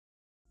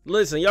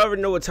Listen, y'all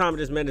already know what time it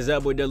is, man. It's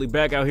that boy DELI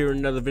back out here in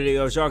another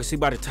video. As y'all can see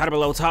by the title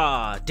below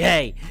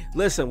today.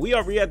 Listen, we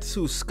are reacting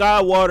to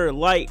Skaiwater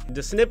Light.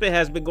 The snippet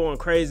has been going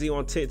crazy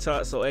on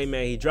TikTok. So, hey,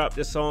 man, he dropped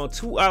this song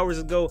 2 hours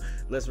ago.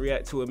 Let's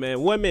react to it, man.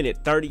 1 minute,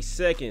 30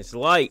 seconds.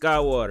 Light,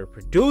 Skaiwater.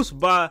 Produced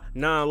by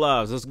 9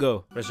 Lives. Let's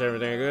go. Make sure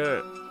everything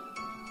good.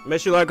 Make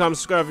sure you like, comment,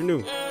 subscribe if you're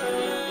new.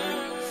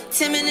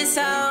 10 minutes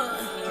out.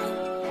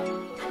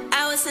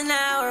 I was an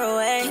hour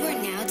away. You are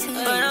now tuned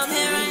in. But I'm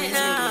here right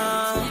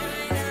now.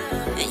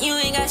 And you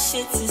ain't got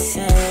shit to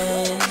say.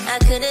 I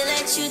could've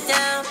let you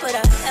down, but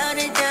I held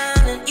it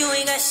down. And you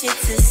ain't got shit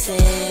to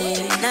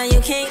say. Now you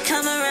can't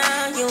come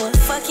around, you a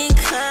fucking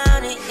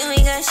clown. And you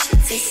ain't got shit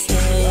to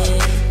say.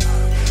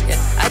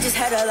 Yeah, I just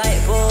had a light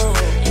bulb.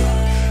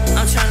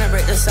 I'm tryna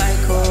break the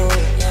cycle.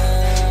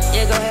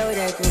 Yeah, go ahead with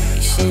that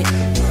groupie shit.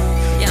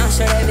 Yeah, I'm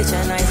sure that bitch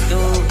a nice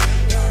dude.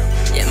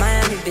 Yeah,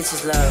 Miami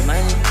bitches love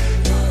money.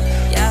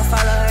 Yeah, I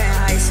follow her in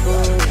high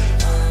school.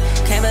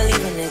 Can't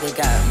believe a nigga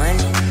got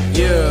money.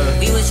 Yeah.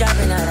 We was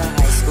dropping out of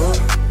high school.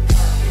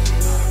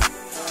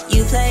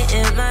 You play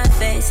in my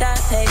face, I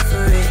pay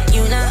for it.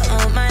 You not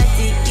on my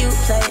dick, you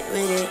play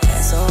with it.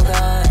 That's on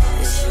God,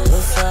 it's you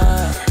a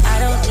fraud. I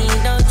don't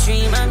need no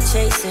dream, I'm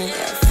chasing.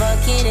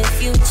 Fuck it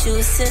if you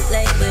choose to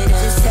lay with it.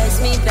 Just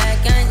text me back,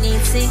 I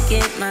need to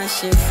get my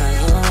shit from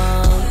you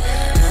home.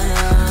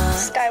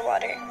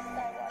 Skaiwater.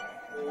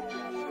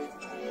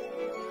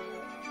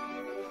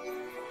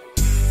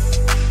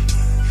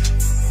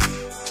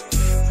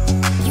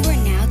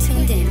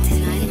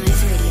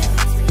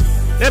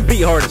 That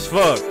beat hard as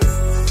fuck.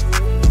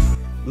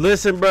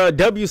 Listen, bro,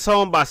 W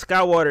song by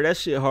Skaiwater, that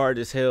shit hard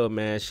as hell,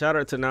 man. Shout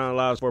out to 9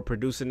 Lives for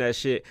producing that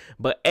shit.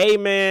 But hey,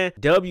 man,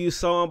 W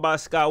song by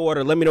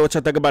Skaiwater. Let me know what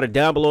y'all think about it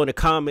down below in the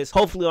comments.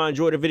 Hopefully y'all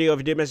enjoyed the video. If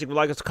you did, make sure you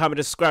like us, comment,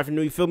 and subscribe if you're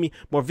new. You feel me?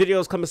 More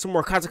videos coming soon,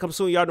 more content coming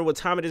soon. Y'all know what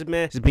time it is,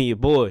 man. It's been your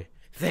boy,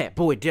 that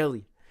boy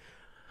DELI.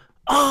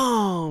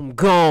 I'm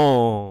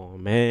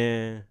gone,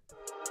 man.